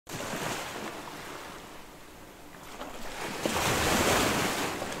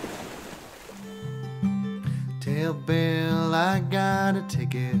Tell Bill I got a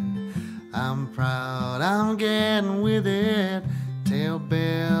ticket. I'm proud I'm getting with it. Tell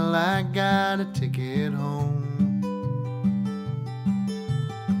Bill I got a ticket home.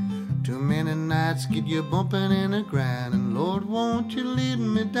 Too many nights get you bumping in the ground, and Lord, won't you lead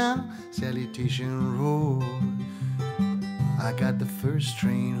me down Salutation Road? I got the first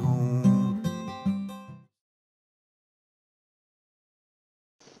train home.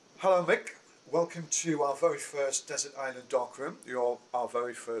 Hello Mick, welcome to our very first Desert Island Darkroom. You're our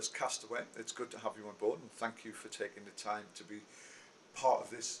very first castaway. It's good to have you on board, and thank you for taking the time to be part of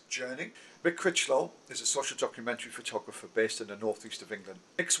this journey. Mik Critchlow is a social documentary photographer based in the northeast of England.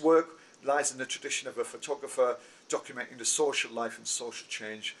 Mick's work lies in the tradition of a photographer documenting the social life and social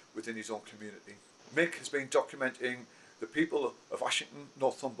change within his own community. Mick has been documenting the people of Ashington,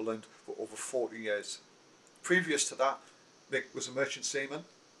 Northumberland for over 40 years. Previous to that, Mick was a merchant seaman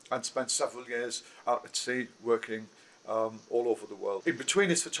and spent several years out at sea working all over the world. In between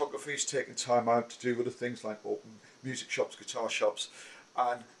his photography, he's taken time out to do other things like open music shops, guitar shops,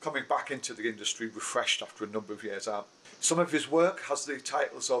 and coming back into the industry refreshed after a number of years out. Some of his work has the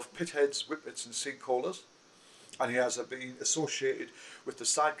titles of Pitheads, Whippets and Sea Callers, and he has been associated with the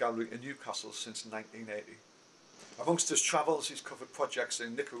Side Gallery in Newcastle since 1980. Amongst his travels, he's covered projects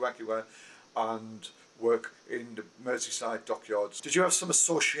in Nicaragua and work in the Merseyside dockyards. Did you have some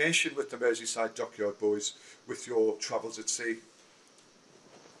association with the Merseyside dockyard boys with your travels at sea?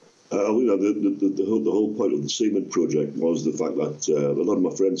 You know, the whole point of the Seaman project was the fact that a lot of my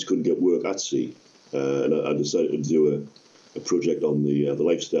friends couldn't get work at sea, and I decided to do a project on the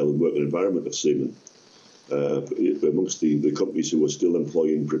lifestyle and working environment of seamen amongst the companies who were still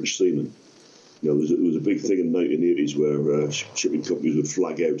employing British seamen. You know, there was a big thing in the 1980s where shipping companies would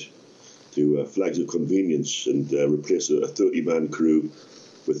flag out to flags of convenience and replace a 30-man crew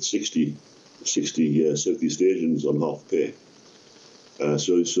with 60 Southeast Asians on half pay.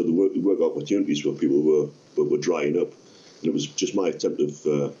 So the work opportunities for people were drying up, and it was just my attempt of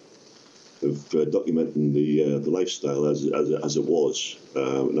documenting the lifestyle as it was.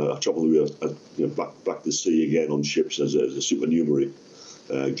 And I travelled back to sea again on ships as a supernumerary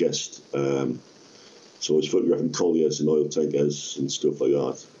guest. So I was photographing colliers and oil tankers and stuff like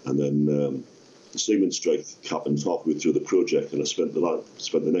that. And then the seaman strike happened halfway through the project, and I spent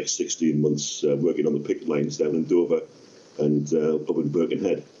the next 16 months working on the picket lines down in Dover and up in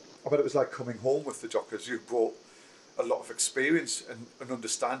Birkenhead. I bet it was like coming home with the dockers. You brought a lot of experience and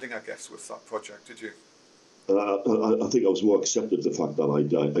understanding, I guess, with that project, did you? I think I was more accepted the fact that I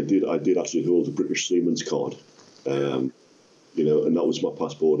did actually hold a British seaman's card. You know, and that was my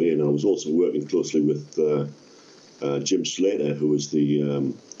passport in. And I was also working closely with Jim Slater, who was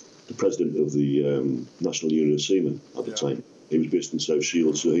the president of the National Union of Seamen at the time. He was based in South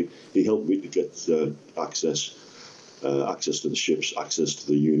Shields, so he helped me to get access to the ships, access to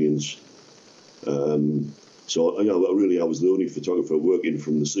the unions. So you know, I was the only photographer working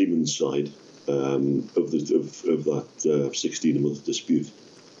from the seaman's side of that 16-month dispute.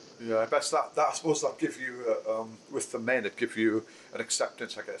 Yeah, I guess that I suppose that give you with the men, it give you an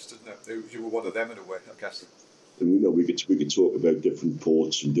acceptance, I guess, didn't it? You were one of them in a way, I guess. And, you know, we could talk about different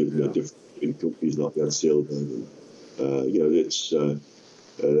ports and different companies that we had sailed down. You know, it's a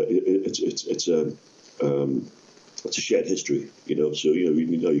shared history. You know, so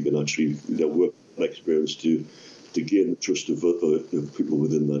you can actually work on experience to gain the trust of people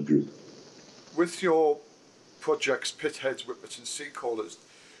within that group. With your projects, Pitheads, Whippets and Sea Callers,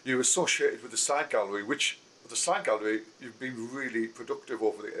 you associated with the Side Gallery, which the Side Gallery, you've been really productive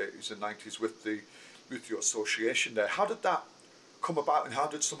over the 80s and 90s with your association there. How did that come about, and how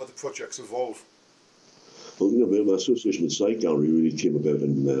did some of the projects evolve? Well, you know, my association with Side Gallery really came about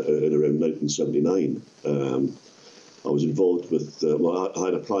in around 1979. I was involved with. I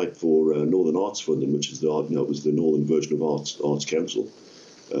had applied for Northern Arts Funding, which is the Northern version of Arts Council,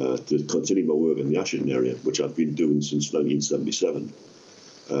 to continue my work in the Ashington area, which I've been doing since 1977.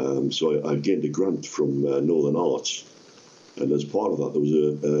 So I gained a grant from Northern Arts, and as part of that, there was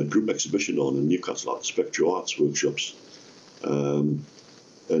a group exhibition on in Newcastle at the Spectro Arts Workshops, and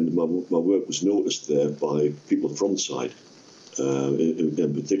my work was noticed there by people from the side,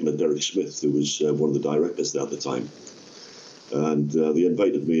 in particular Derek Smith, who was one of the directors there at the time, and they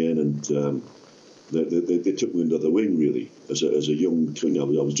invited me in, and they took me under the wing really as a young. I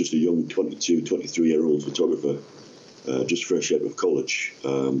was just a young 22, 23-year-old photographer. Just fresh out of college.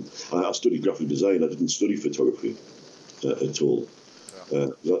 I studied graphic design. I didn't study photography at all.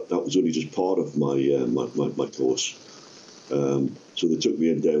 That was only just part of my course. So they took me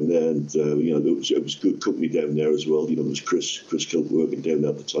in down there, and you know, it was good company down there as well. You know, there was Chris Kilt working down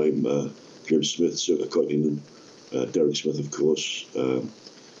there at the time, James Smith, Circa Cotton, Derek Smith, of course.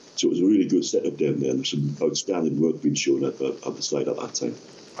 So it was a really good setup down there, and there was some outstanding work being shown at the site at that time.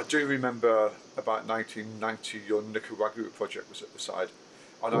 I do remember about 1990, your Nicaragua project was at the side,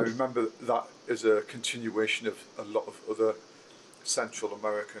 and I remember that as a continuation of a lot of other Central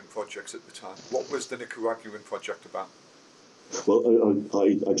American projects at the time. What was the Nicaraguan project about? Well,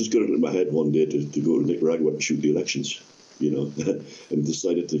 I just got it in my head one day to go to Nicaragua to shoot the elections, and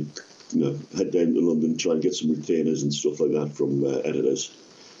decided to head down to London, try and get some retainers and stuff like that from editors.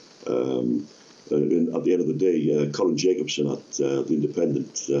 And at the end of the day, Colin Jacobson at The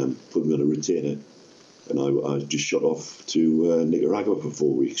Independent put me on a retainer, and I just shot off to Nicaragua for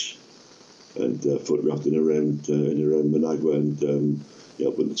 4 weeks and photographed in around Managua and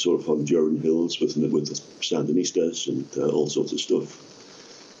with sort of Honduran hills with the Sandinistas and all sorts of stuff,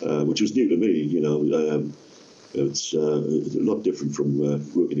 which was new to me. It's a lot different from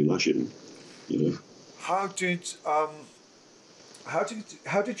working in Ashton. How did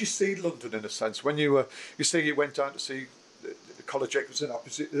you see London, in a sense, when you say you went down to see Colin Jacobson,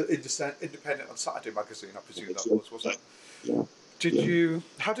 Independent on Saturday magazine? I presume that wasn't it? Yeah.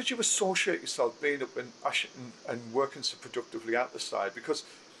 How did you associate yourself being up in Ashton and working so productively out the side? Because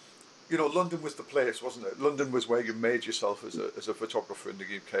London was the place, wasn't it? London was where you made yourself as a photographer in the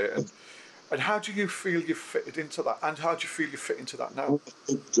UK, and how do you feel you fitted into that? And how do you feel you fit into that now?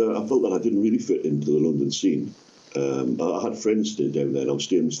 I felt that I didn't really fit into the London scene. I had friends down there, and I was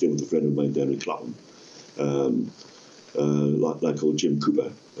staying with a friend of mine down in Clapham, like called Jim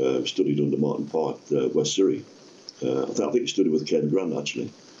Cooper, studied under Martin Parr at West Surrey. I think he studied with Ken Grant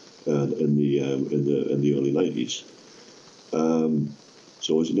actually, in the early 90s.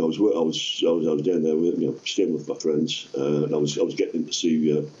 So I was down there, staying with my friends, and I was getting to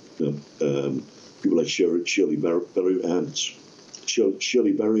see people like Shirley Berry and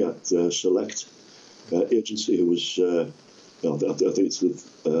Shirley Berry at Select agency, who was I think it's the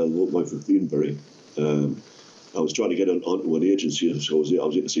wife of Berry. I was trying to get onto an agency, so I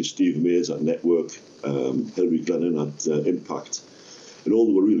was in to see Steve Mayes at Network, Hilary Glennon at Impact, and all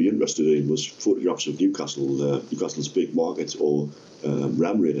they were really interested in was photographs of Newcastle's big market or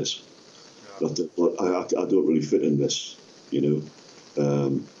Ram Raiders. Yeah. I don't really fit in this, and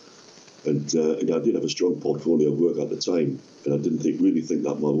I did have a strong portfolio of work at the time, and I didn't really think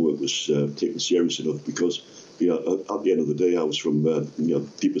that my work was taken serious enough, because at the end of the day I was from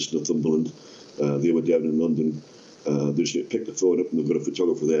deepest Northumberland. They were down in London. They just picked the phone up and they've got a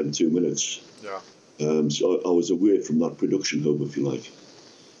photographer there in 2 minutes. Yeah. So I was away from that production hub, if you like.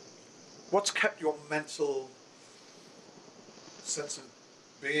 What's kept your mental sense of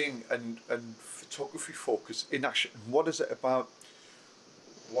being and photography focus in action? What is it about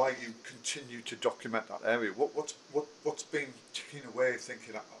why you continue to document that area? What's been ticking away,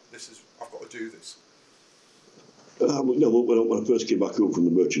 thinking I've got to do this? When I first came back home from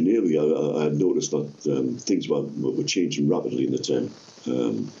the Merchant Navy, I had noticed that things were changing rapidly in the town.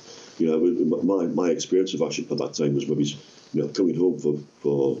 My experience of action at that time was maybe coming home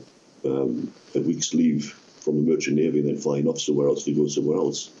for a week's leave from the Merchant Navy and then flying off somewhere else to go somewhere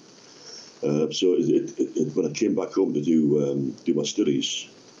else. So when I came back home to do my studies,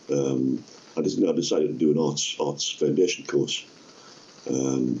 I decided to do an arts foundation course,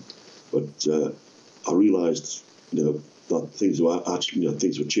 but I realised that things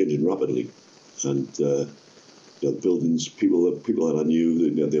were changing rapidly, and buildings, people that I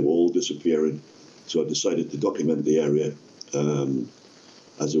knew, they were all disappearing. So I decided to document the area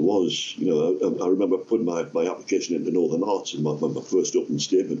as it was. I remember putting my application into Northern Arts, and my first opening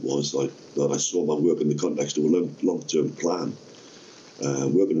statement was that I saw my work in the context of a long-term plan,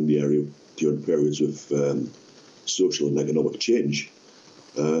 working in the area during periods of social and economic change.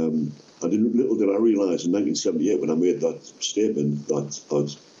 Little did I realise in 1978, when I made that statement, that I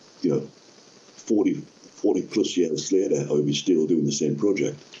was, 40 plus years later, I would be still doing the same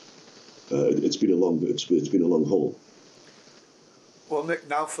project. It's been a long haul. Well, Nick,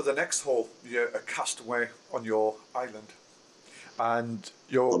 now for the next haul, you're a castaway on your island, and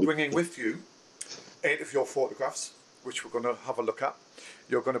you're bringing with you 8 of your photographs, which we're going to have a look at.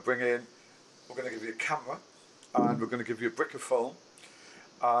 We're going to give you a camera, and we're going to give you a brick of film,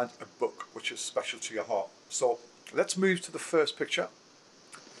 and a book which is special to your heart. So let's move to the first picture.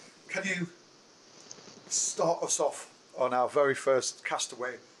 Can you start us off on our very first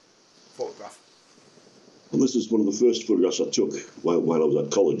castaway photograph? Well, this is one of the first photographs I took while I was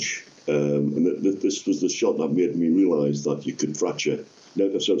at college, and this was the shot that made me realise that you could fracture.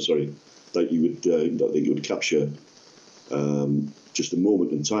 That you would capture just a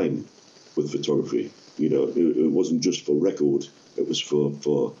moment in time with photography. It wasn't just for record. It was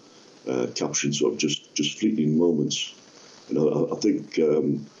for capturing sort of just just fleeting moments. And I think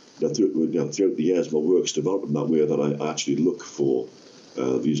that throughout the years, my work's developed in that way that I actually look for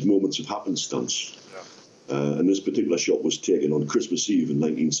these moments of happenstance. And this particular shot was taken on Christmas Eve in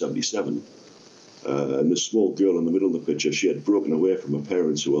 1977. And this small girl in the middle of the picture, she had broken away from her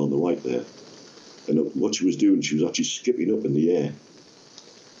parents who were on the right there. And what she was doing, she was actually skipping up in the air.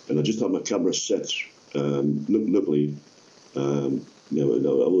 And I just had my camera set. Luckily, I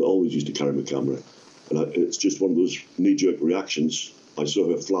always used to carry my camera. And it's just one of those knee-jerk reactions. I saw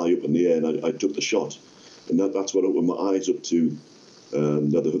her fly up in the air, and I took the shot. And that's what opened my eyes up to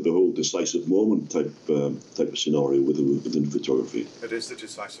the whole decisive moment type of scenario within photography. It is the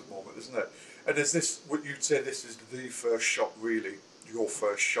decisive moment, isn't it? And is this, would you say this is the first shot, really, your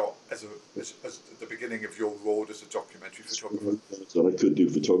first shot as the beginning of your road as a documentary photographer? That I could do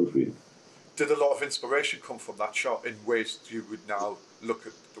photography. Did a lot of inspiration come from that shot in ways you would now look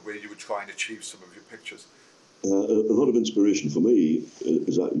at the way you would try and achieve some of your pictures? A lot of inspiration for me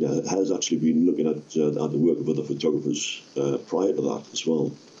has actually been looking at the work of other photographers prior to that as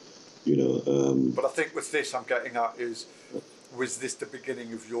well. But I think with this, I'm getting at is, was this the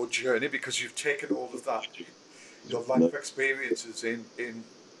beginning of your journey? Because you've taken all of that, your life experiences in and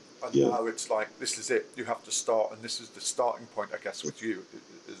now it's like, this is it. You have to start, and this is the starting point, I guess, with you.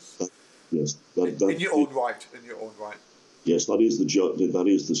 Yes, in your own right. Yes, that is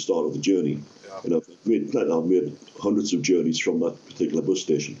the start of the journey. Yeah. I've made hundreds of journeys from that particular bus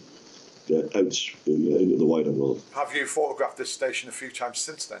station out into the wider world. Have you photographed this station a few times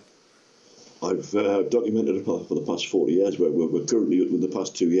since then? I've documented it for the past 40 years. We're currently, in the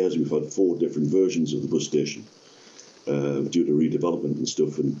past 2 years, we've had 4 different versions of the bus station due to redevelopment and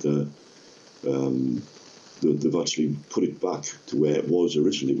stuff, and they've actually put it back to where it was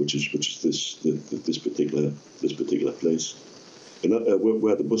originally, which is this particular place. And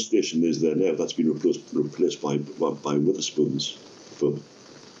where the bus station is there now, that's been replaced by Witherspoon's pub.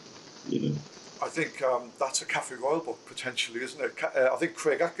 I think that's a Cafe Royal book potentially, isn't it? I think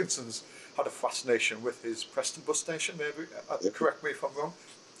Craig Atkinson's had a fascination with his Preston bus station. Maybe correct me if I'm wrong.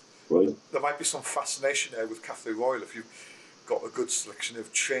 Right. There might be some fascination there with Cafe Royal if you've got a good selection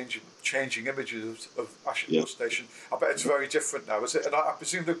of changing images of Ashton bus station. I bet it's very different now, is it? And I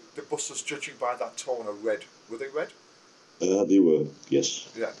presume the buses, judging by that tone, are red. Were they red? They were, yes.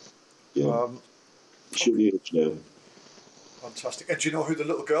 Yeah. Should be age now. Fantastic. And do you know who the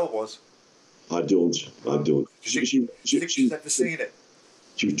little girl was? I don't. She's never seen it.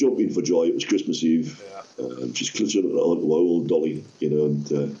 She was jumping for joy. It was Christmas Eve. Yeah. She's clutching onto my old dolly,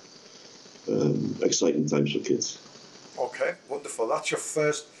 and exciting times for kids. Okay, wonderful. That's your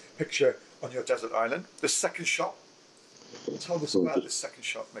first picture on your desert island. The second shot. Tell us about this second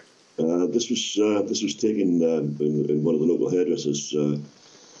shot, Mick. This was taken in one of the local hairdressers.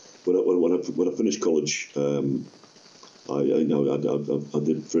 When I finished college, I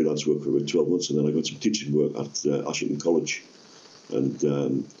did freelance work for about 12 months, and then I got some teaching work at Ashton College. And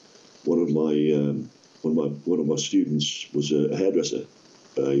one of my students was a hairdresser.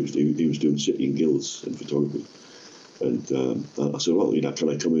 He was doing city and guilds in photography. And I said, well, can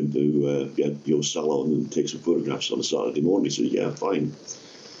I come into your salon and take some photographs on a Saturday morning? He said, yeah, fine.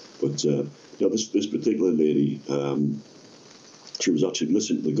 But this particular lady, she was actually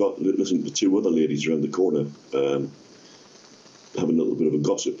listening to 2 other ladies around the corner having a little bit of a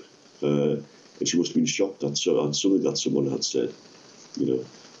gossip, and she must have been shocked at something that someone had said,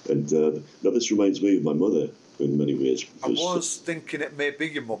 And now this reminds me of my mother in many ways. I was thinking it may be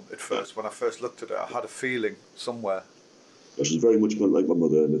your mum at first. When I first looked at it, I had a feeling somewhere. She was very much like my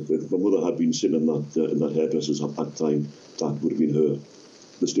mother, and if my mother had been sitting in that hairdresser's at that time, that would have been her,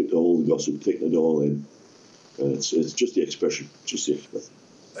 listening to all the gossip, taking it all in. It's just the expression,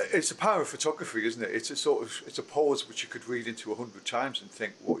 It's the power of photography, isn't it? It's a pause which you could read into 100 times and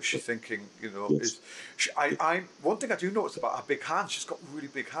think, what is she thinking? Yes. One thing I do notice about her big hands, she's got really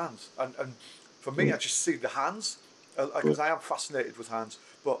big hands, and for me, I just see the hands because I am fascinated with hands.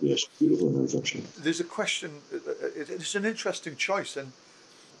 But yes, beautiful hands actually. There's a question. It's an interesting choice, and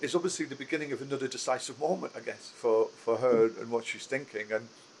it's obviously the beginning of another decisive moment, I guess, for her and what she's thinking. And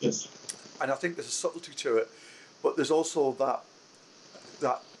yes, and I think there's a subtlety to it, but there's also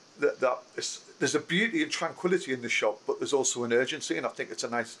there's a beauty and tranquility in the shot, but there's also an urgency, and I think it's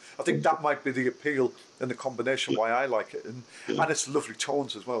I think that might be the appeal and the combination why I like it, and it's lovely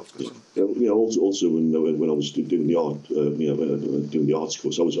tones as well. It's got some... Also when I was doing the art, doing the arts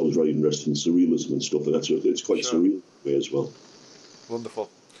course, I was very interested in surrealism and stuff, and it's quite surreal way as well. Wonderful.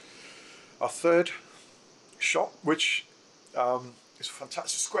 Our third shot, which is a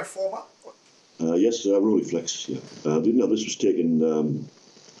fantastic square format. Yes, Rolleiflex. Yeah, I didn't know this was taken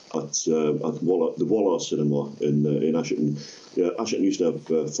at the Waller Cinema in Ashton. Yeah, Ashton used to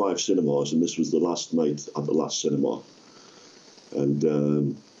have 5 cinemas, and this was the last night at the last cinema.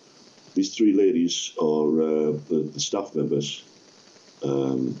 And these 3 ladies are the staff members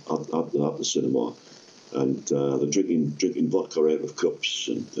at the cinema, and they're drinking vodka out of cups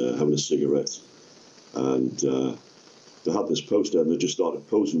and having a cigarette. And they had this poster, and they just started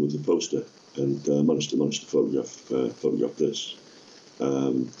posing with the poster, and managed to photograph this.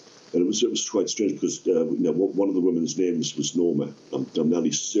 And it was quite strange because one of the women's names was Norma. I'm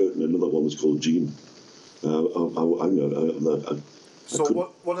nearly certain another one was called Jean. One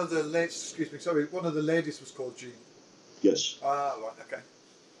of the ladies, excuse me, sorry, one of the ladies was called Jean. Yes. Ah, right, okay.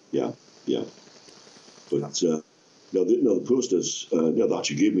 Yeah. But the posters. They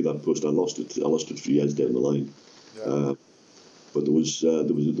actually gave me that poster. I lost it for years down the line. Yeah. But there was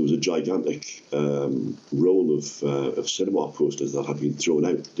a gigantic roll of cinema posters that had been thrown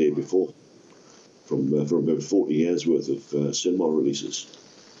out the day before from about 40 years worth of cinema releases.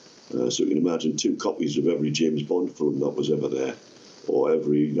 So you can imagine 2 copies of every James Bond film that was ever there, or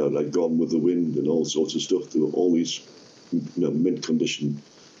every like Gone with the Wind and all sorts of stuff. There were all these mint condition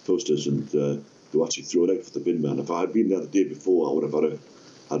posters, and they were actually thrown out for the bin man. If I had been there the day before, I would have had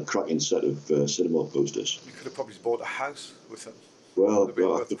a cracking set of cinema posters. You could have probably bought a house with them. Well, it would have been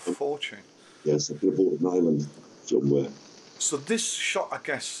worth a fortune. Yes, I could have bought an island somewhere. So this shot, I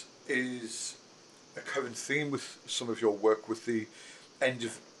guess, is a current theme with some of your work, with the end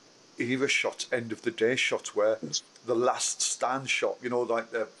of era shots, end of the day shots, where the last stand shot,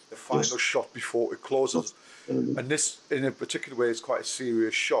 like the final shot before it closes. And this, in a particular way, is quite a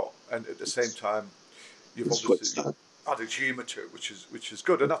serious shot, and at the same time, you've obviously added humour to it, which is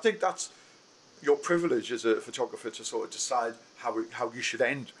good. And I think that's your privilege as a photographer, to sort of decide how you should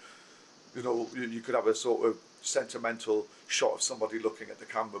end. You could have a sort of sentimental shot of somebody looking at the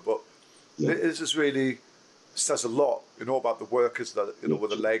camera, but this is really says a lot, about the workers that with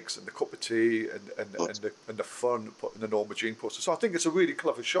the legs and the cup of tea and the fun putting the Norma Jean poster. So I think it's a really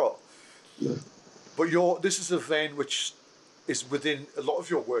clever shot. Yeah. But this is a vein which is within a lot of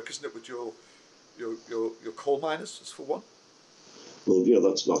your work, isn't it? With your coal miners, for one. Well, yeah,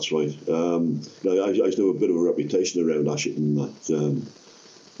 that's right. I used to have a bit of a reputation around Ashton that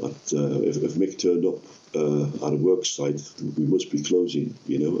if Mick turned up at a work site, we must be closing.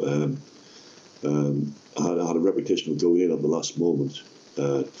 I had a reputation of going in at the last moment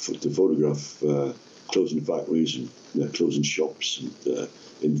to photograph closing factories and closing shops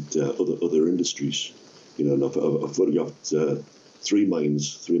and other industries. And I've photographed 3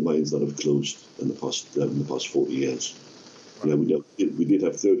 mines that have closed in the past 40 years. Right. We did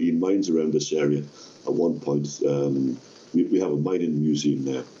have 13 mines around this area at one point. We have a mining museum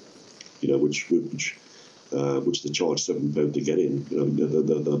now, which they charge £7 to get in.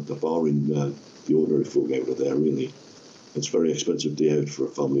 They're barring the ordinary folk out of there. Really, it's a very expensive day out for a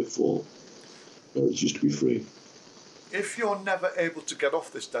family of 4. It used to be free. If you're never able to get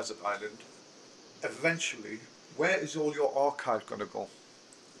off this desert island, eventually, where is all your archive going to go?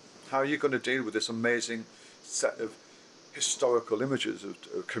 How are you going to deal with this amazing set of historical images of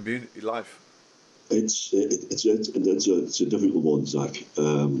community life? It's a difficult one, Zach. I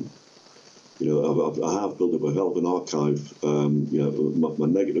have built up a hell of an archive. My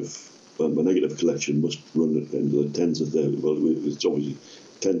negative collection must run into the tens of thousands. Well, it's obviously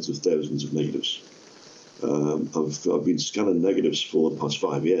tens of thousands of negatives. I've been scanning negatives for the past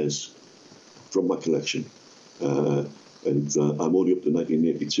 5 years from my collection, and I'm only up to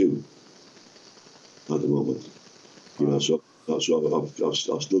 1982 at the moment. So I've still got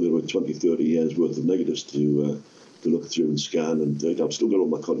about 20, 30 years worth of negatives to look through and scan, and I've still got all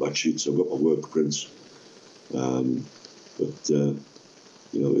my contact sheets. I've got my work prints, but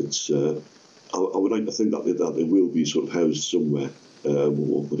it's. I would like to think that they will be sort of housed somewhere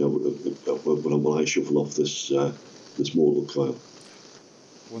when I shuffle off this mortal coil.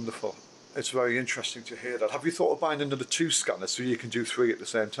 Wonderful. It's very interesting to hear that. Have you thought of buying another 2 scanners so you can do 3 at the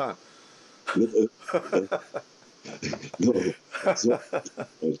same time? No.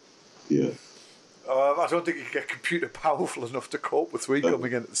 Yeah. I don't think you can get computer powerful enough to cope with 3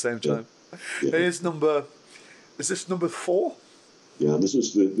 coming in at the same time. Yeah. Is this number 4? Yeah, this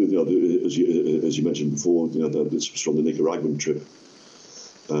is as you mentioned before. This was from the Nicaraguan trip.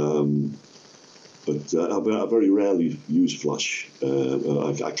 But I very rarely use flash.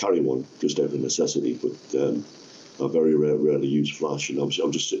 I carry one just out of necessity, but I very rarely use flash. And I'm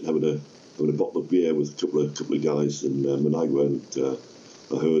just sitting having a bottle of beer with a couple of guys in Managua, and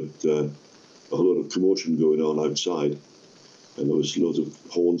I heard a lot of commotion going on outside, and there was loads of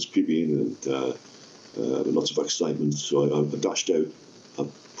horns peeping and lots of excitement. So I dashed out I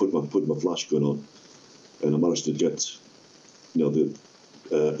put my flash gun on, and I managed to get,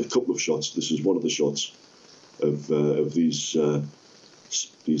 a couple of shots. This is one of the shots of these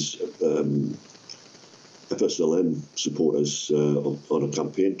FSLN supporters on a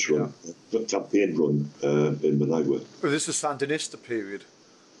campaign run in Managua. Well, this is the Sandinista period.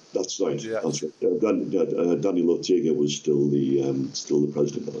 That's right. Yeah. That's right. Daniel Ortega was still the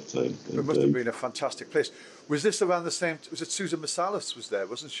president at the time. It must have been a fantastic place. Was this around the same? Was it Susan Masalas was there,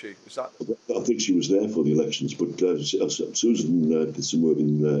 wasn't she? Was that? I think she was there for the elections, but Susan did some work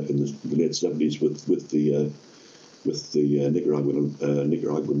in the late 70s with the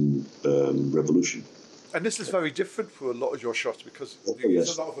Nicaraguan revolution. And this is very different for a lot of your shots because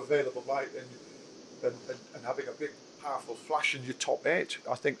there's a lot of available light and having a big, powerful flash in your top 8.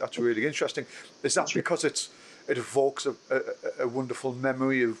 I think that's really interesting. Is that because it evokes a wonderful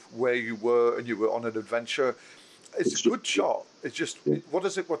memory of where you were and you were on an adventure? It's a good shot. It's just,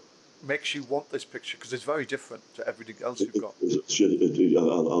 what makes you want this picture? Because it's very different to everything else you've got. I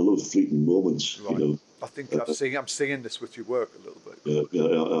love fleeting moments, right. I think I'm seeing this with your work a little bit.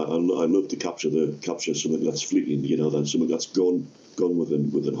 I love to capture something that's fleeting, than something that's gone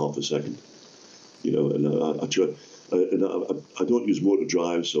within half a second, and I try. I don't use motor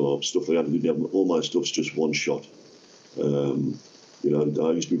drives or stuff like that. All my stuff's just one shot. I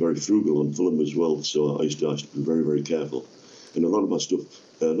used to be very frugal on film as well, so I used to be very, very careful. And a lot of my stuff,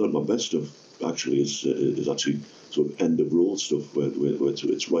 a lot of my best stuff, actually is actually sort of end of roll stuff, where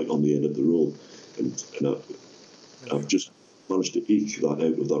it's right on the end of the roll, and I've just managed to eke that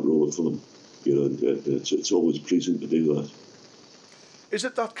out of that roll of film. It's always pleasing to do that. Is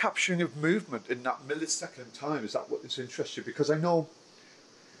it that capturing of movement in that millisecond time? Is that what interests you? Because I know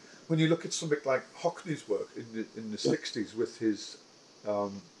when you look at something like Hockney's work in the 60s with his I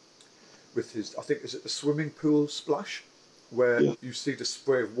think is it the swimming pool splash, where you see the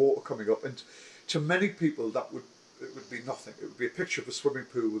spray of water coming up, and to many people it would be nothing. It would be a picture of a swimming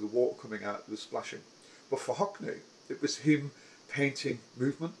pool with the water coming out, the splashing. But for Hockney, it was him painting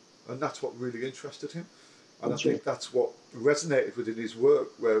movement, and that's what really interested him. And I think that's what resonated within his work,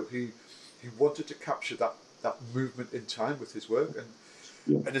 where he wanted to capture that movement in time with his work.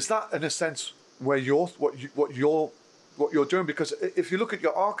 And is that in a sense where what you're doing? Because if you look at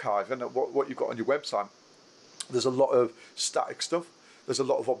your archive and what you've got on your website, there's a lot of static stuff, there's a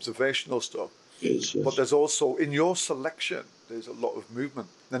lot of observational stuff. Yes. But there's also, in your selection, there's a lot of movement.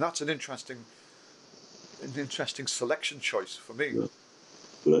 And that's an interesting selection choice for me. Yeah.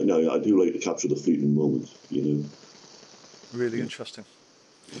 But I do like to capture the fleeting moment, Really interesting.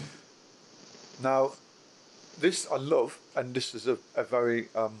 Now, this I love, and this is a very,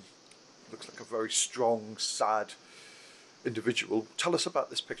 looks like a very strong, sad individual. Tell us about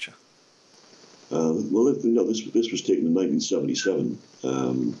this picture. This was taken in 1977.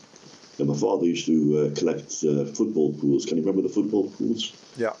 And my father used to collect football pools. Can you remember the football pools?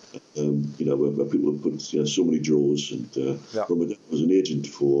 Yeah. Where people would put so many drawers. And my dad was an agent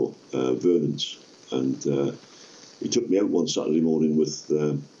for Vernon's, and he took me out one Saturday morning with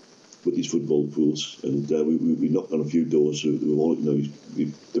these football pools, and we knocked on a few doors. We were all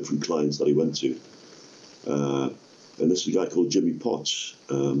different clients that he went to. And this is a guy called Jimmy Potts.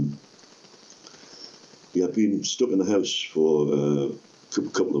 He had been stuck in the house for a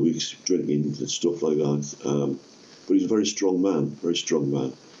couple of weeks drinking and stuff like that. But he's a very strong man.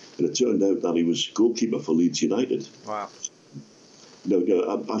 And it turned out that he was goalkeeper for Leeds United. Wow.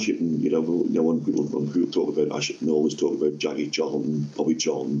 Ashton, when people talk about Ashton, they always talk about Jackie Charlton, Bobby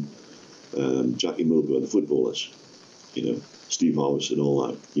Charlton, Jackie Milburn, the footballers, Steve Harris and all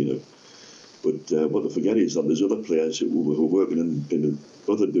that, But what they forget is that there's other players who were working in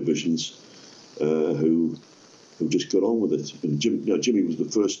other divisions who just got on with it. And Jimmy was the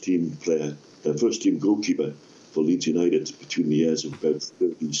first team goalkeeper for Leeds United between the years of about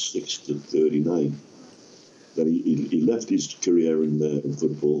 36 to 39. Then he left his career in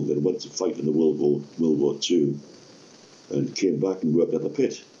football, then went to fight in the World War II, and came back and worked at the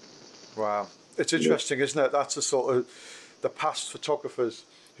pit. Wow, it's interesting, isn't it? That's a sort of the past photographers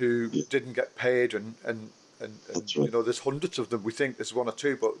who didn't get paid, and That's right. there's hundreds of them. We think there's one or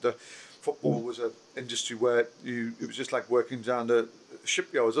two, but the football was an industry where it was just like working down the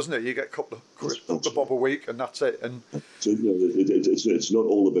shipyards, wasn't it? You get a couple of bob a week, and that's it. And so, it's not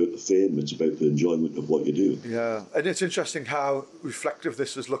all about the fame; it's about the enjoyment of what you do. Yeah, and it's interesting how reflective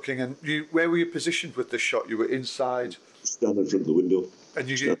this is looking. And where were you positioned with this shot? You were inside, stand in front of the window, and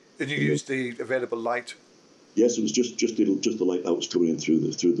you used the available light. Yes, it was just the light that was coming in through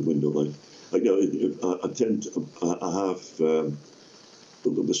the window. Like I have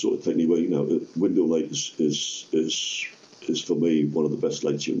the sort of technique where window light is is for me one of the best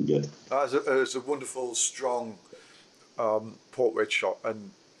lights you can get. It's a wonderful, strong portrait shot,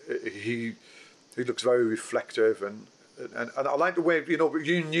 and he looks very reflective, and I like the way, you know,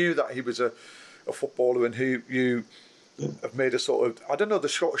 you knew that he was a footballer, and you have made a sort of, I don't know, the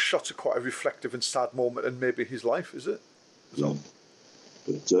shots are quite a reflective and sad moment in maybe his life, is it? Yeah.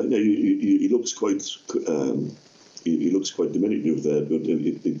 But no, he looks quite. He looks quite diminutive there, but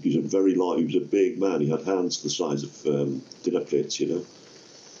he's a very light. He was a big man. He had hands the size of dinner plates, you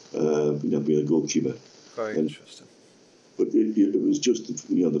know. Being a goalkeeper. Very interesting. But it was just,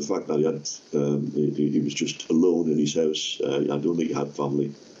 you know, the fact that he had he was just alone in his house. I don't think he had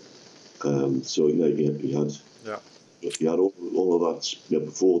family. So you know, he had. Yeah. He had all of that, you know,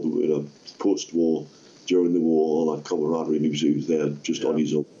 before the, you know, post-war, during the war, all that camaraderie, and he was there just on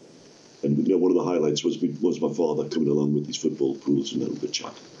his own. And you know, one of the highlights was my father coming along with his football pools and a little bit of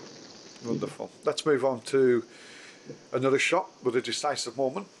chat. Wonderful. Let's move on to another shot with a decisive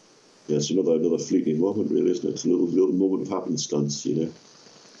moment. Yeah, it's another fleeting moment, really, isn't it? It's a little moment of happenstance, you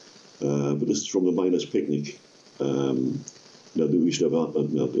know. But this is from the miners' picnic. You know, we used to have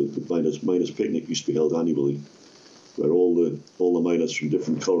the miners' picnic used to be held annually, where all the miners from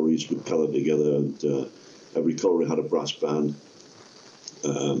different collieries would gather together, and every colliery had a brass band.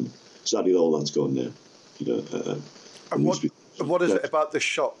 Sadly, all that's gone now. You know. And what is it about this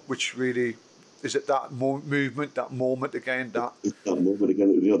shot which really, is it that movement, that moment again? That moment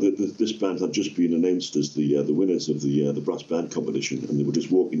again. You know, this band had just been announced as the winners of the brass band competition, and they were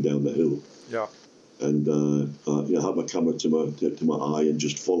just walking down the hill. Yeah. And I had my camera to my eye and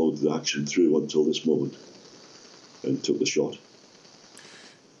just followed the action through until this moment, and took the shot.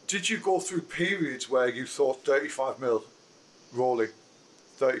 Did you go through periods where you thought 35mm rolling,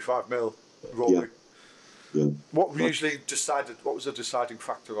 35mm rolling? Yeah. What usually decided? What was the deciding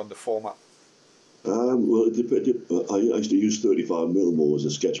factor on the format? Well, I used to use 35mm more as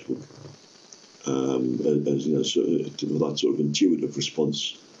a sketchbook, as you know, that sort of intuitive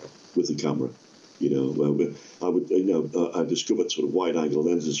response with the camera. You know, I discovered sort of wide-angle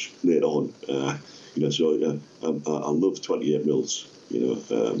lenses later on. You know, so I love 28mm. You know,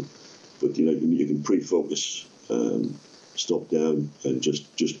 but you know, you can pre-focus, stop down, and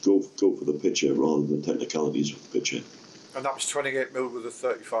just go for the picture rather than the technicalities of the picture. And that was 28mm with a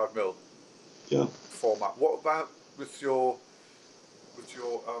 35mm. Yeah. Format. What about with your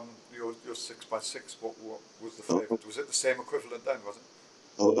 6x6? What was the favourite? Was it the same equivalent then? Was it?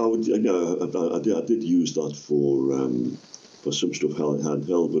 I did use that for some stuff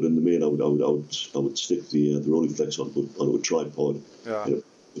handheld, but in the main I would stick the Rolleiflex on a tripod. Yeah. You know,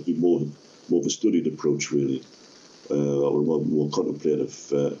 it'd be more of a studied approach, really, or a more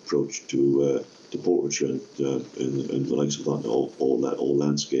contemplative approach to portraiture and the likes of that, all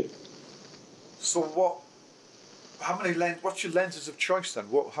landscape. So what's your lenses of choice then?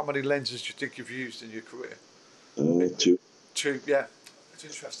 How many lenses do you think you've used in your career? Two. Two, yeah. It's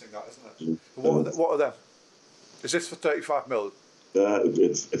interesting that, isn't it? What are them? Is this for 35mm?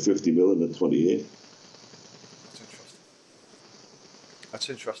 It's a 50mm and a 28. That's interesting. That's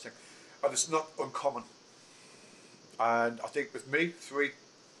interesting. And it's not uncommon. And I think with me, 3.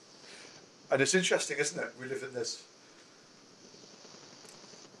 And it's interesting, isn't it? We live in this.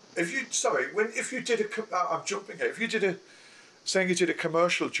 I'm jumping here. If you did a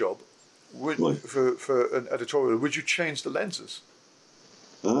commercial job for an editorial, would you change the lenses?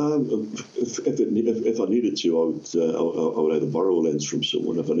 If I needed to, I would either borrow a lens from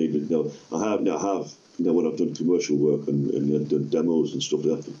someone if I needed. No, I have when I've done commercial work and done demos and stuff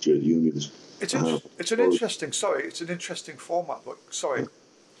like that for trade unions. It's an interesting format. But sorry,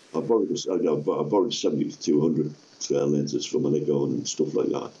 I borrowed 70 to 200 lenses from a Nikon and stuff like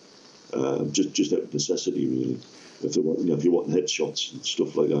that. Just out of necessity, really. If you want headshots and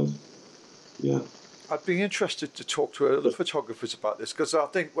stuff like that, yeah. I'd be interested to talk to other photographers about this, because I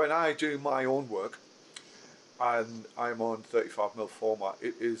think when I do my own work and I'm on 35mm format,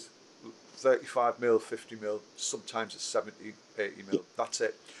 it is 35mm, 50mm, sometimes it's 70, 80mm, that's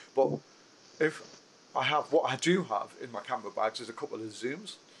it. But what I do have in my camera bags is a couple of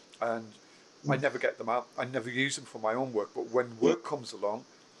zooms, and I never get them out. I never use them for my own work, but when work comes along,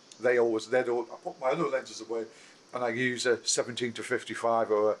 I put my other lenses away, and I use a 17 to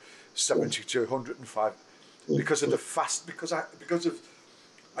 55 or a 70 to 105 because of the because I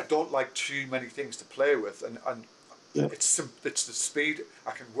don't like too many things to play with, and it's the speed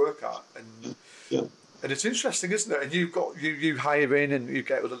I can work at, and it's interesting, isn't it? And you hire in and you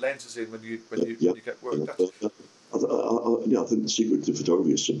get other lenses in when you get work. I think the secret to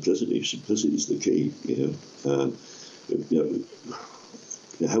photography is simplicity. Simplicity is the key.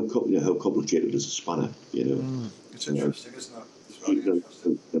 how complicated is a spanner? It's interesting, isn't it? It's very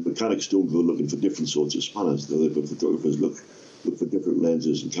interesting. The mechanics don't go looking for different sorts of spanners. The photographers look for different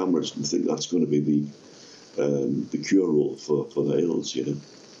lenses and cameras and think that's going to be the cure-all for the ills, And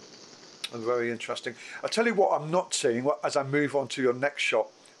very interesting. I'll tell you what I'm not seeing as I move on to your next shot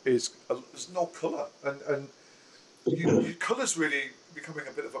is there's no colour, and your colour's really becoming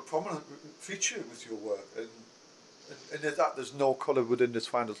a bit of a prominent feature with your work, and there's no colour within this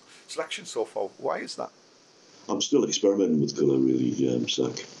final selection so far. Why is that? I'm still experimenting with colour, really,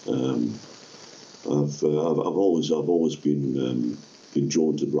 Zach. I've always been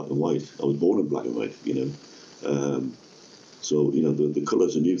drawn to black and white. I was born in black and white, so the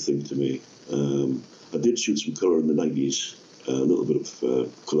colour's a new thing to me. I did shoot some colour in the 90s, a little bit of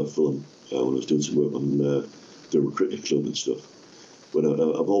colour film when I was doing some work on the Mik Critchlow and stuff. But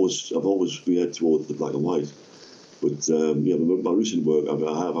I've always veered towards the black and white. But my recent work, I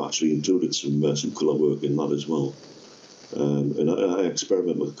have actually included some colour work in that as well. And I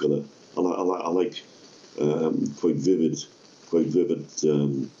experiment with colour. I like quite vivid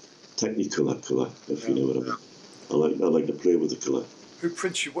Technicolor colour, if you know what I mean. I like to play with the colour. Who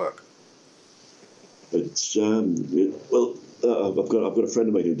prints your work? It's I've got a friend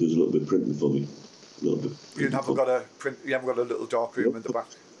of mine who does a little bit of printing for me. You haven't got a little darkroom in the back.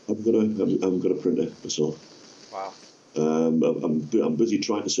 I haven't got a printer myself. Wow. I'm busy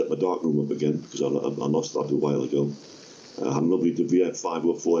trying to set my darkroom up again because I lost that a while ago. I had a lovely VF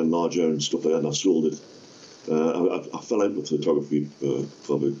 504 enlarger and stuff like that, and I sold it. I fell out with photography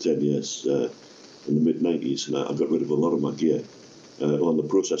for about 10 years in the mid-90s, and I got rid of a lot of my gear on the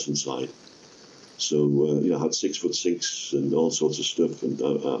processing side. So I had 6-foot sinks and all sorts of stuff, and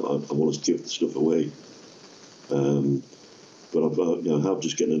I wanted to give the stuff away. But I have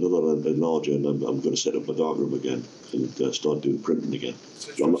just getting another enlarger, and I'm going to set up my darkroom again and start doing printing again. It's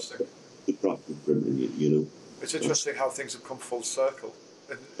interesting. The craft of printing, It's interesting how things have come full circle,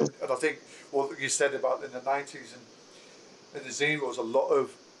 and I think what you said about in the 90s and in the zeros, a lot of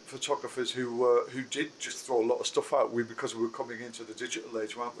photographers who did just throw a lot of stuff out because we were coming into the digital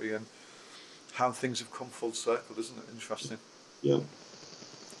age, weren't we? And how things have come full circle, isn't it interesting? Yeah.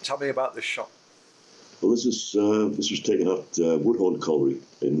 Tell me about this shot. Well, this was taken at Woodhorn Colliery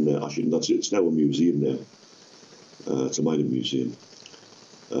in Ashton. It's now a museum now. It's a mining museum,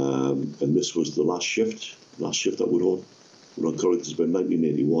 and this was the last shift at Woodhorn Colliery. This has been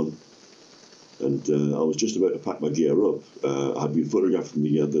 1981, and I was just about to pack my gear up. I had been photographing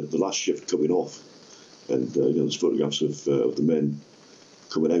the last shift coming off, and there's photographs of the men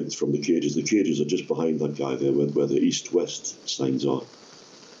coming out from the cages. The cages are just behind that guy there, where the east-west signs are.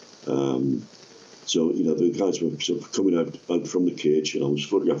 So the guys were sort of coming out from the cage, and I was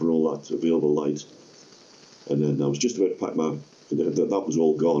photographing all that available light. And then I was just about to pack that was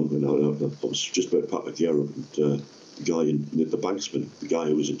all gone, and I was just about to pack my gear up, and the guy the banksman, the guy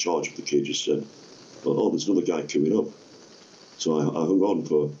who was in charge of the cages, said, "Oh, there's another guy coming up." So I hung on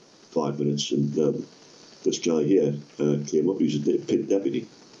for 5 minutes, and this guy here came up. He was a pit deputy,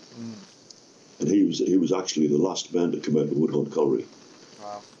 and he was actually the last man to come out of Woodhorn Colliery.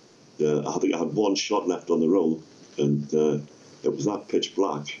 Wow. I think I had one shot left on the roll, and it was that pitch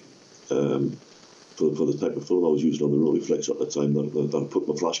black for the type of film I was using on the Rolleiflex at the time that I put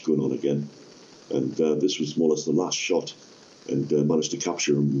my flash gun on again. And this was more or less the last shot, and managed to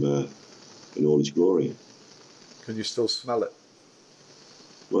capture him in all his glory. Can you still smell it?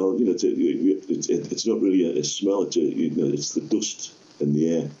 Well, it's not really a smell. It's the dust in the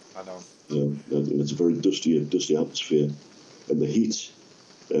air. I know. And it's a very dusty atmosphere, and the heat.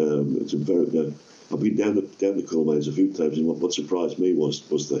 It's a very. I've been down the coal mines a few times, and what surprised me was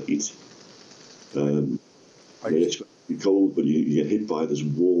the heat. You expect it to be cold, but you get hit by this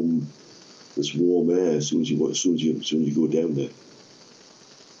warm air as soon as you go down there.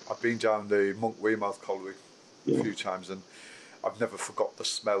 I've been down the Monk Weymouth Colliery a few times, and I've never forgot the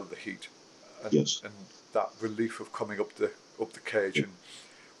smell of the heat, and, yes. and that relief of coming up the cage, and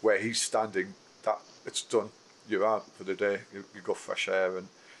where he's standing, that it's done. You're out for the day. You got fresh air, and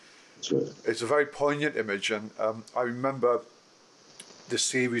that's right. It's a very poignant image. And I remember the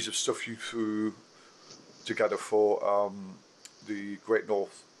series of stuff you threw together for the Great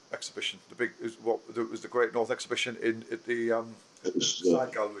North exhibition. It was the Great North exhibition at the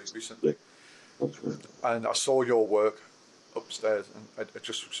side gallery recently. Yeah, that's right. And I saw your work upstairs, and it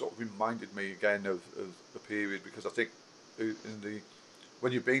just sort of reminded me again of the period, because I think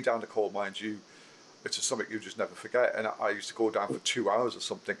when you've been down the coal mines, it's something you just never forget. And I used to go down for 2 hours or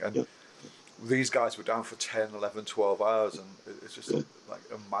something, and these guys were down for 10, 11, 12 hours, and it's just like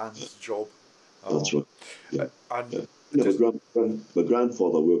a man's job. That's right. Yeah. And Yeah, my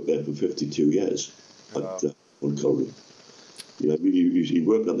grandfather worked there for 52 years on colliery. You know, he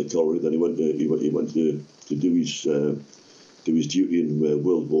worked at the colliery. Then he went to do his duty in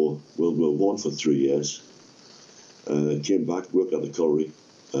World War One for 3 years. Came back, worked at the colliery,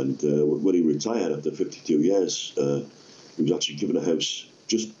 and when he retired after 52 years, he was actually given a house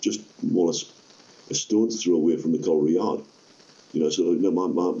just more or less a stone's throw away from the colliery yard. You know, so you know,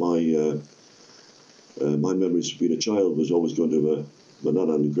 my memories of being a child was always going to my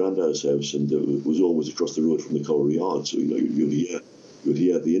nana and granddad's house, and it was always across the road from the colliery yard. So you know, you'd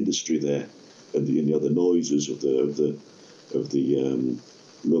hear the industry there, and the noises of the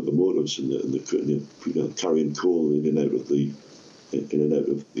locomotives and the you know, carrying coal in and out of the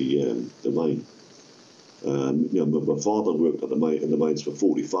mine. You know, my father worked at in the mines for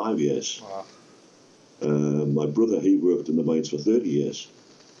 45 years. Wow. My brother, he worked in the mines for 30 years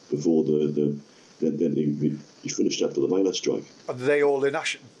before then he finished after the miners' strike. Are they all in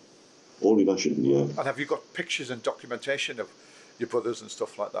Ashton? All in Ashton, yeah. And have you got pictures and documentation of your brothers and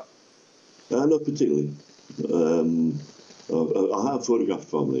stuff like that? Not particularly. I have photographed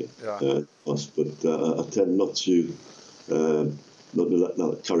family, but I tend not to let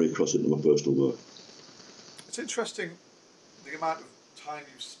that carry across into my personal work. It's interesting the amount of time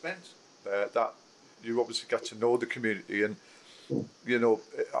you've spent there, that you obviously get to know the community, and you know,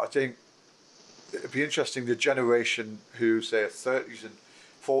 I think it'd be interesting, the generation who say 30s and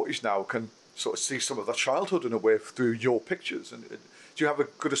 40s now can sort of see some of their childhood in a way through your pictures. And do you have a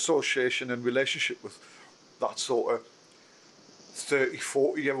good association and relationship with that sort of 30,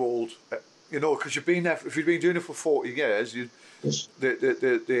 40-year-old? You know, because you've been there, if you've been doing it for 40 years, Yes.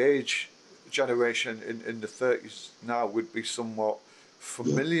 the age generation in the 30s now would be somewhat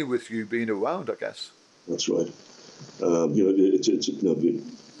familiar with you being around, I guess. That's right. You know, it's you know,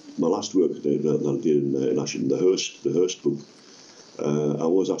 my last work that I did in Ashton, the Hearst book. I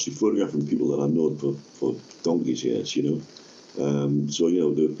was actually photographing people that I've known for donkey's years. You know, so you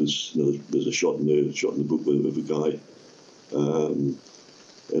know, there's a shot in the book of a guy, and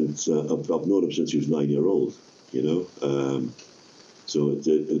I've known him since he was 9-year-old. You know, so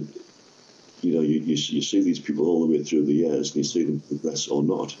you know, you see these people all the way through the years, and you see them progress or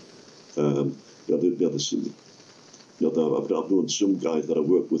not. I've known some guys that I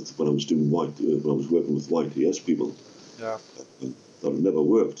worked with when I was doing when I was working with white ES people. Yeah. That have never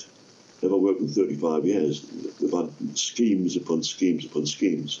worked in 35 years. They've had schemes upon schemes upon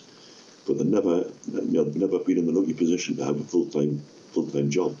schemes, but they've never been in the lucky position to have a full-time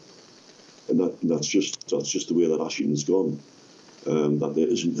job. And that's just the way that Ashton has gone. That there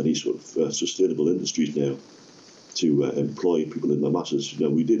isn't any sort of sustainable industries now to employ people in the masses. You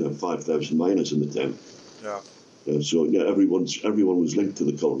know, we did have 5,000 miners in the town. Yeah. So yeah, everyone was linked to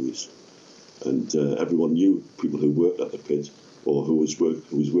the collieries, and everyone knew people who worked at the pit or who was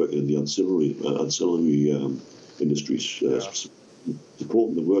working in the ancillary industries,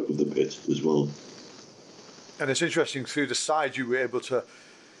 supporting the work of the pit as well. And it's interesting, through the side you were able to,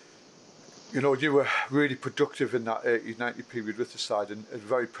 you know, you were really productive in that 80s, 90 period with the side, and a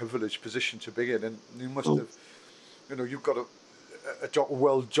very privileged position to be in. And you must have, you know, you've got a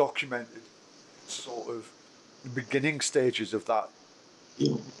well documented sort of beginning stages of that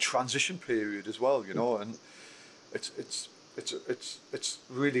transition period as well, you know. And it's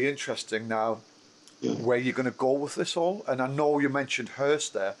really interesting now where you're going to go with this all. And I know you mentioned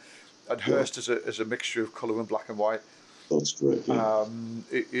Hearst there, and Hearst is a mixture of colour and black and white. That's correct. Yeah.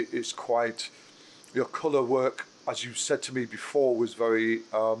 It's quite, your colour work, as you said to me before, was very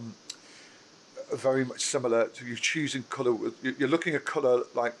much similar to you choosing colour. You're looking at colour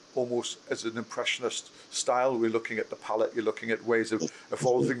like almost as an impressionist style. We're looking at the palette. You're looking at ways of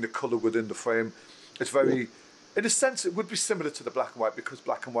evolving the colour within the frame. It's very, in a sense, it would be similar to the black and white, because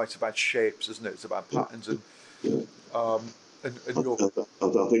black and white's about shapes, isn't it? It's about patterns and your. I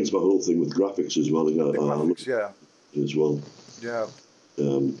think it's my whole thing with graphics as well. You know, graphics, as well. Yeah.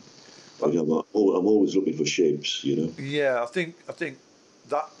 I'm always looking for shapes, you know. Yeah, I think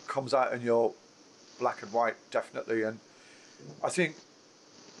that comes out in your black and white, definitely. And I think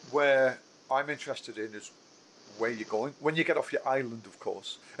where I'm interested in is where you're going when you get off your island, of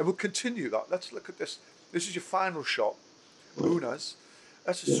course. And we'll continue that. Let's look at this. This is your final shot, Unas.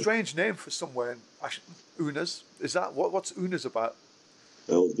 That's a strange name for somewhere in Ashton. Unas. Is that what's Unas about?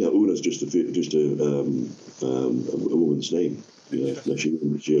 Well, yeah, Una's just a woman's name. Yeah,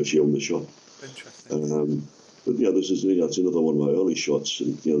 she owned the shop. Interesting. But yeah, that's another one of my early shots,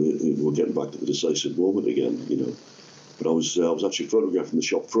 and you know, we're getting back to the decisive moment again. You know, but I was actually photographing the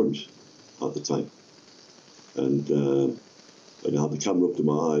shop front at the time, and I had the camera up to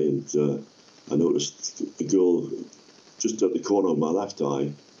my eye, and I noticed a girl just at the corner of my left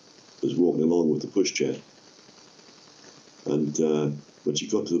eye, was walking along with the pushchair, and when she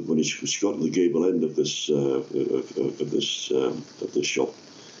got to the gable end of this shop,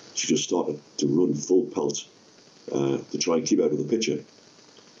 she just started to run full pelt to try and keep out of the picture,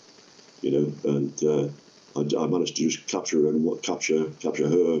 and I managed to just capture her and capture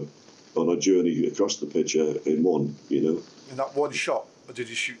her on a journey across the picture in one, In that one shot, or did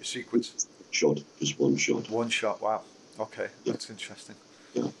you shoot a sequence? Just one shot. One shot, wow. Okay, Yeah. that's interesting.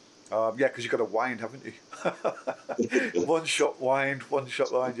 Yeah. Because you've got to wind, haven't you? One shot wind,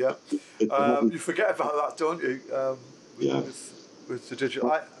 yeah. You forget about that, don't you? With the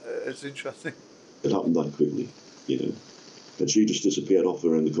digital, it's interesting. It happened that quickly, and she just disappeared off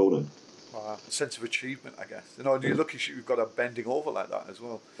around the corner. A sense of achievement, I guess. And you're lucky you've got her bending over like that as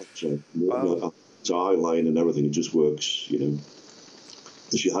well. So, it's eye line and everything, it just works,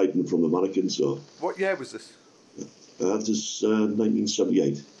 Is she hiding from the mannequins? Or what year was this? This is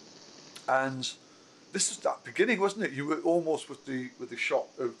 1978. And this was that beginning, wasn't it? You were almost with the shot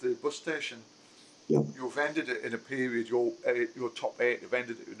of the bus station. Yeah. You've ended it in a period. Your top 8 have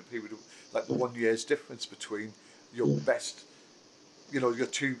ended it in a period of like 1 year's difference between your best.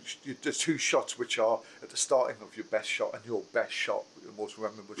 There's 2 shots which are at the starting of your best shot and your best shot, your most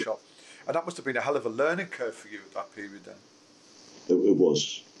memorable shot, and that must have been a hell of a learning curve for you at that period then. It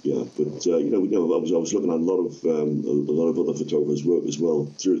was, yeah, but I was looking at a lot of other photographers' work as well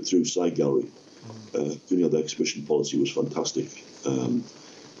through Side Gallery. The exhibition policy was fantastic. I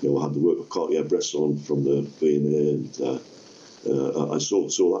had the work of Cartier-Bresson from the V&A, and I saw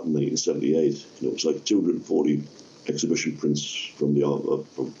that in 1978. It was like 240 exhibition prints from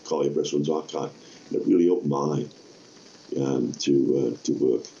from Cartier-Bresson's archive, and it really opened my eye to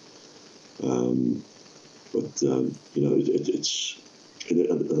work.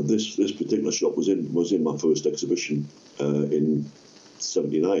 This particular shot was in my first exhibition in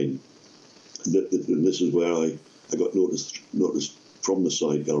 '79. This is where I got noticed from the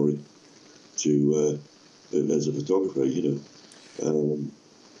Side Gallery to as a photographer,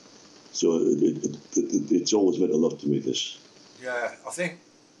 So it's always meant a lot to me, this. Yeah, I think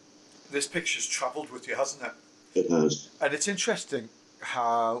this picture's travelled with you, hasn't it? It has. And it's interesting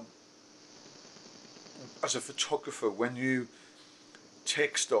how, as a photographer, when you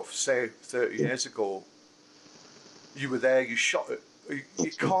take stuff, say 30 years ago, you were there, you shot it,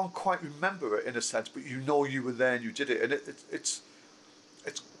 you can't quite remember it in a sense, but you were there and you did it. And it's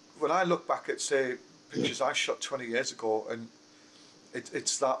when I look back at, say, pictures I shot 20 years ago, and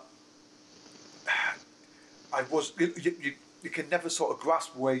it's that you can never sort of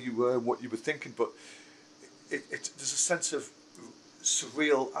grasp where you were and what you were thinking, but there's a sense of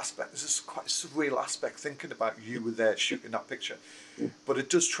surreal aspect. There's this quite surreal aspect thinking about you were there shooting that picture, but it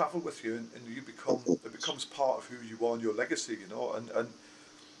does travel with you, and it becomes part of who you are and your legacy, and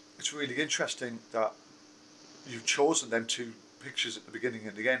it's really interesting that you've chosen them 2 pictures at the beginning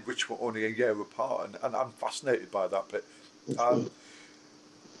and the end, which were only a year apart, and I'm fascinated by that bit.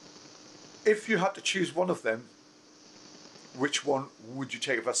 If you had to choose one of them, which one would you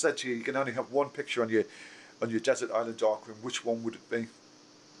take? If I said to you, you can only have one picture on your Desert Island Darkroom, which one would it be?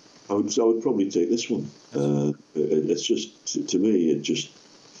 I would probably take this one. It's just, to me, it just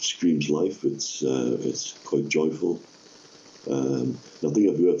screams life. It's quite joyful. I think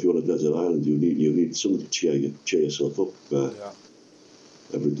if you're on a desert island, you need something to cheer yourself up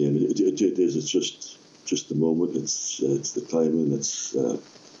every day. And it is. It's just the moment. It's the climbing.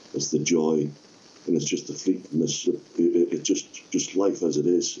 It's the joy, and it's just the fleetness. It's just life as it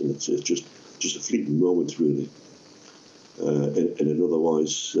is, and it's just a fleeting moment, really, in an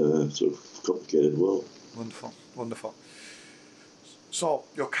otherwise sort of complicated world. Wonderful, wonderful. So,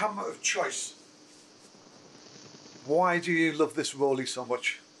 your camera of choice. Why do you love this Rollie so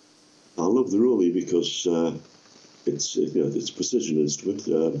much? I love the Rollie because it's a precision instrument.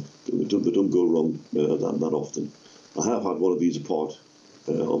 They don't go wrong that often. I have had one of these apart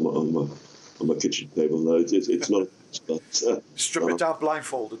on my kitchen table. No, it's not. Strip it down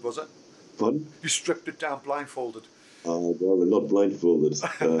blindfolded, was it? Pardon? You stripped it down blindfolded. Well, they're not blindfolded.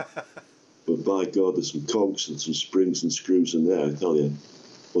 But by God, there's some cogs and some springs and screws in there. I tell you,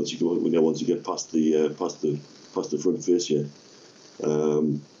 once you get past the front face here.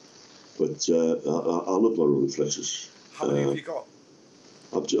 But I love my Rollie flexes. How many have you got?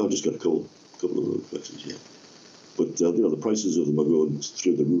 I've just got a couple of Rollie flexes, yeah. But the prices of them are going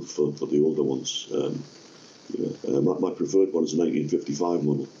through the roof for the older ones. My preferred one is a 1955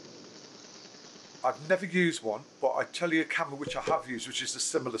 model. I've never used one, but I tell you a camera which I have used, which is a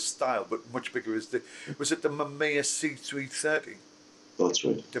similar style but much bigger. Was it the Mamiya C330? That's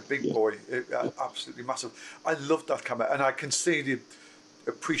right. The big boy, absolutely massive. I love that camera, and I can see the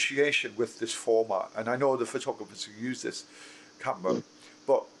appreciation with this format. And I know the photographers who use this camera,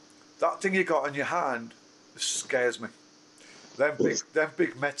 but that thing you got in your hand scares me. Them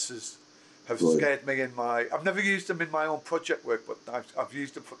big Metzers have scared me in my. I've never used them in my own project work, but I've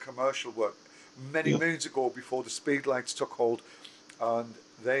used them for commercial work many moons ago before the speed lights took hold, and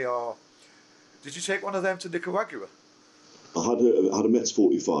they are. Did you take one of them to Nicaragua? I had a Metz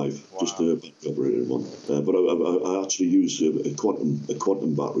 45, just a battery operated one, but I actually use a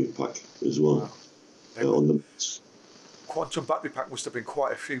quantum battery pack as well on the Metz. Quantum battery pack must have been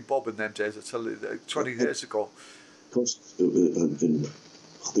quite a few bob in them days. I tell you, 20 years ago. Cost, I think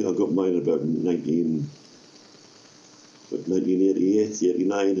I got mine about 1988,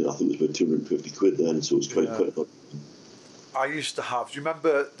 89, and I think it was about 250 quid then, so it was quite a lot. I used to have. Do you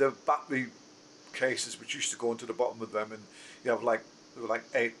remember the battery cases which used to go into the bottom of them, and you have there were like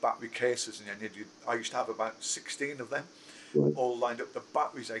 8 battery cases, and then I used to have about 16 of them, all lined up. The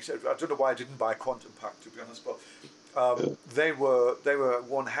batteries, I don't know why I didn't buy a quantum pack, to be honest, but they were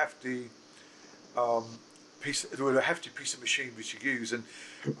one hefty piece. They were a hefty piece of machine which you use, and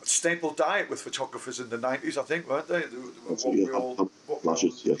staple diet with photographers in the 90s, I think, weren't they? They were what we all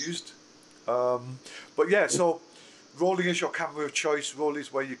used. But yeah, so rolling is your camera of choice. Rolling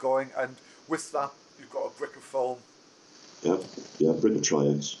is where you're going, and with that, you've got a brick of film. Yeah, brick of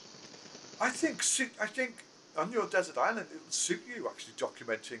Tri-X. I think on your desert island, it would suit you actually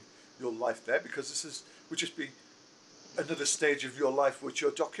documenting your life there, because this would just be another stage of your life which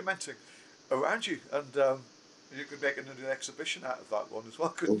you're documenting around you, and you could make another exhibition out of that one as well,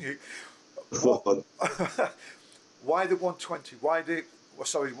 couldn't you? Why the 120? Why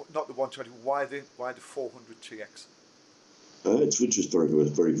sorry, not the 120. Why the 400 TX? It's just very,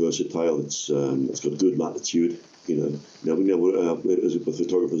 very versatile. It's got good latitude. As with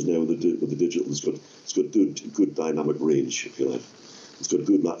photographers now with the digital, it's got good dynamic range, if you like. It's got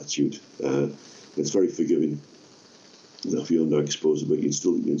good latitude. It's very forgiving. If you're underexposed, but you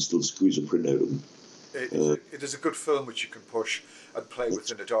can still squeeze a print out of them. It is a good film which you can push and play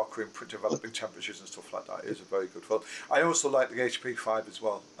with in a darkroom, developing temperatures and stuff like that. It is a very good film. I also like the HP5 as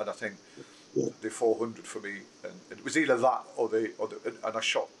well, and I think the 400 for me, and it was either that or and I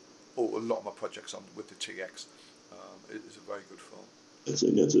shot a lot of my projects on with the TX. It is a very good film. It's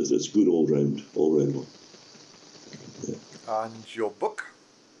a good all round one. Yeah. And your book,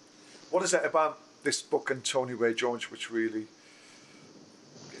 what is it about this book and Tony Ray Jones which really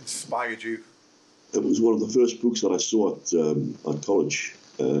inspired you? It was one of the first books that I saw at college,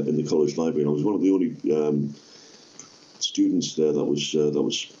 in the college library, and I was one of the only students there that was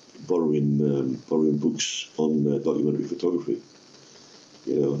borrowing books on documentary photography.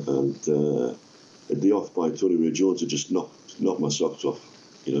 And The Off by Tony Ray Jones had just knocked my socks off.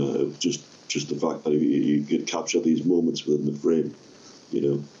 Just the fact that you could capture these moments within the frame.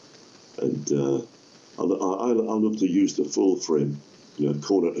 And I love to use the full frame,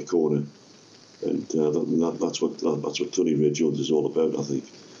 corner to corner, and that's what Tony Ray Jones is all about, I think.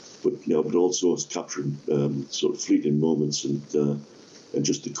 But also it's capturing sort of fleeting moments and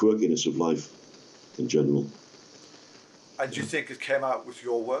just the quirkiness of life in general. And do you think it came out with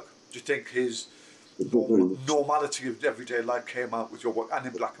your work? Do you think his normality of everyday life came out with your work, and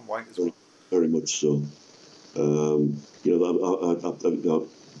in black and white as well? Very much so.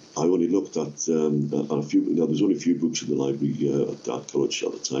 I only looked at a few. There's only a few books in the library at college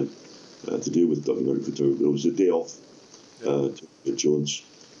at the time to do with documentary photography. It was A Day Off, to Jones.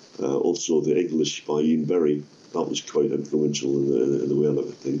 Also, The English by Ian Berry. That was quite influential in the way I look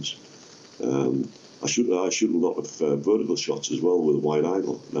at things. I shoot a lot of vertical shots as well with a wide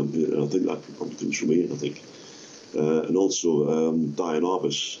angle, and I think that probably comes from Ian. I think, and also Diane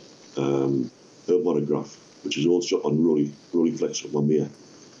Arbus, her monograph, which is all shot on Rolleiflex with Mamiya.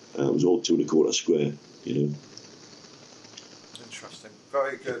 It was all 2 1/4 square, Interesting,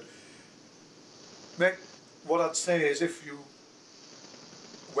 very good. Mick, what I'd say is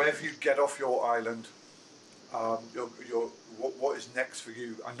wherever you get off your island, what is next for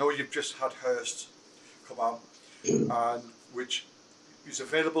you? I know you've just had Hearst come out, and which is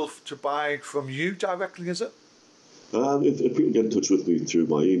available to buy from you directly, is it? If people get in touch with me through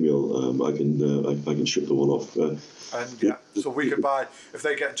my email, I can ship the one off. So we can buy. If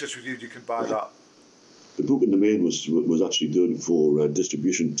they get in touch with you, you can buy that. The book in the main was actually done for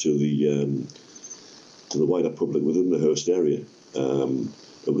distribution to the wider public within the Hearst area.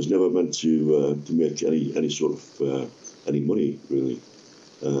 It was never meant to make any sort of any money really.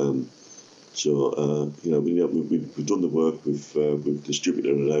 We've done the work. We've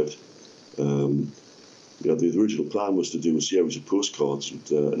distributed it out. the original plan was to do a series of postcards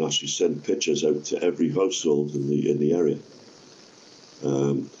and actually send pictures out to every household in the area.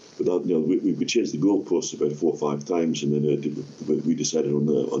 But that, we changed the goalposts about 4 or 5 times, and then we decided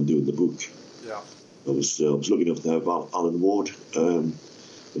on doing the book. Yeah. I was lucky enough to have Alan Ward,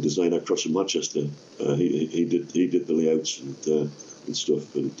 a designer across from Manchester. He did the layouts and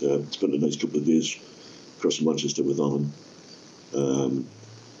stuff, and spent a nice couple of days across from Manchester with Alan.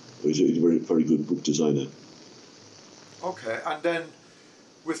 He's a very, very good book designer. Okay, and then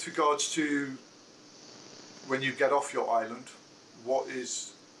with regards to when you get off your island, what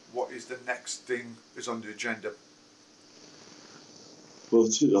is the next thing is on the agenda? Well,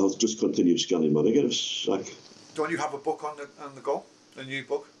 I'll just continue scanning, man. I get a sack. Don't you have a book on the go? A new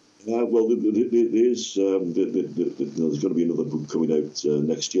book? Well, there's going to be another book coming out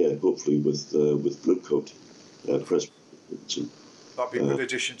next year, hopefully with Blue Coat Press. That'd be a good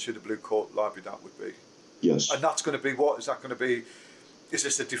addition to the Blue Coat library. That would be. Yes. And that's going to be what? Is that going to be? Is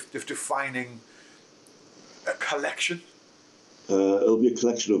this a defining collection? It'll be a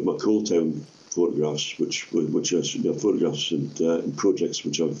collection of my Coal Town photographs, which are photographs and projects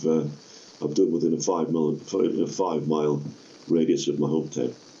which I've done within a 5 mile radius of my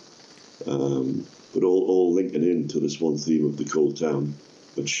hometown. But all linking into this one theme of the Coal Town,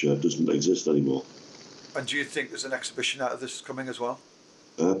 which doesn't exist anymore. And do you think there's an exhibition out of this coming as well?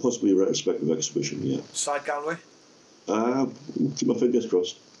 Possibly a retrospective exhibition, yeah. Side gallery? Keep my fingers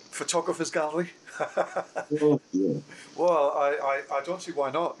crossed. Photographer's gallery? Yeah. Well, I don't see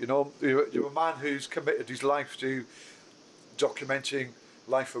why not. You're a man who's committed his life to documenting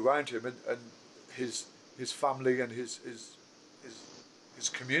life around him and his family and his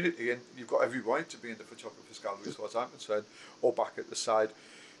community, and you've got every right to be in the photographer's gallery as far as I'm concerned, or back at the side.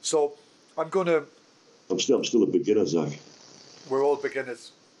 So I'm still a beginner, Zach. We're all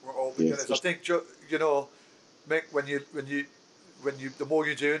beginners. Yes. I think Mick, when you the more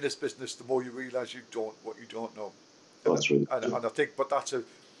you do in this business, the more you realise what you don't know. That's right. And I think, but that's a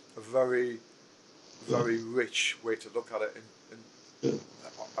very, very rich way to look at it. And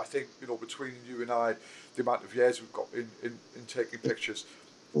I think between you and I, the amount of years we've got in taking pictures,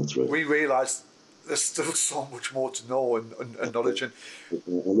 that's right. We realise there's still so much more to know and knowledge. And I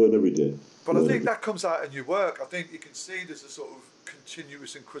learn every day. But I think that comes out in your work. I think you can see there's a sort of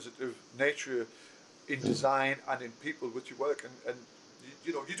continuous, inquisitive nature in design and in people with your work. And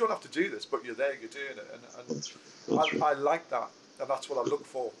you don't have to do this, but you're there, you're doing it. And that's I like that. And that's what I look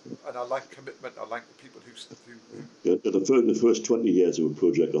for. And I like commitment. I like the people who yeah, the first 20 years of a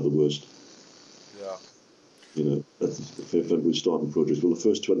project are the worst. Yeah. If we're starting projects, well, the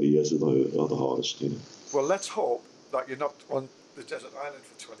first 20 years are the hardest. Well, let's hope that you're not on the desert island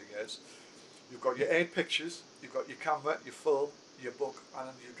for 20 years. You've got your 8 pictures, you've got your camera, your film, your book, and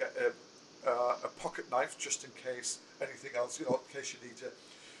then you get a pocket knife just in case anything else, in case you need to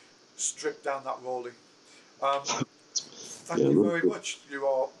strip down that rolling. Thank you very much. You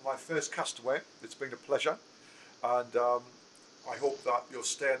are my first castaway. It's been a pleasure, and I hope that your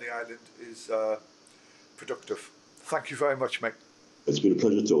stay on the island is productive. Thank you very much, Mick. It's been a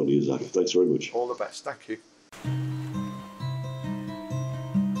pleasure talking to you, Zach. Thanks very much. All the best. Thank you.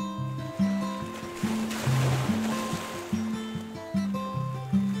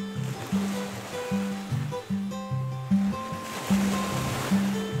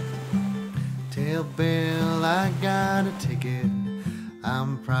 Tell Bill I got a ticket.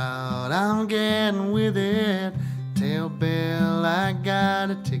 I'm proud I'm getting with it. Tell Bill I got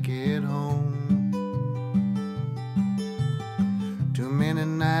a ticket home. Too many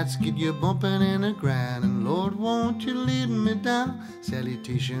nights get you bumping in the ground, and Lord, won't you lead me down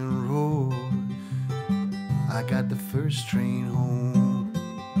Salutation Road? I got the first train home.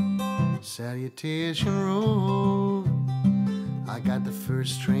 Salutation Road. I got the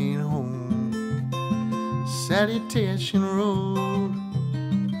first train home. Salutation Road.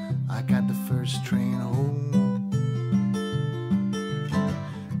 I got the first train home.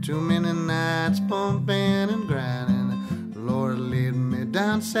 Too many nights bumping and grinding, Lord, lead me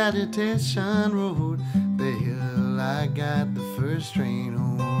down Salutation Road. The hill I got the first train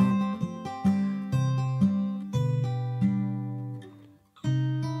home.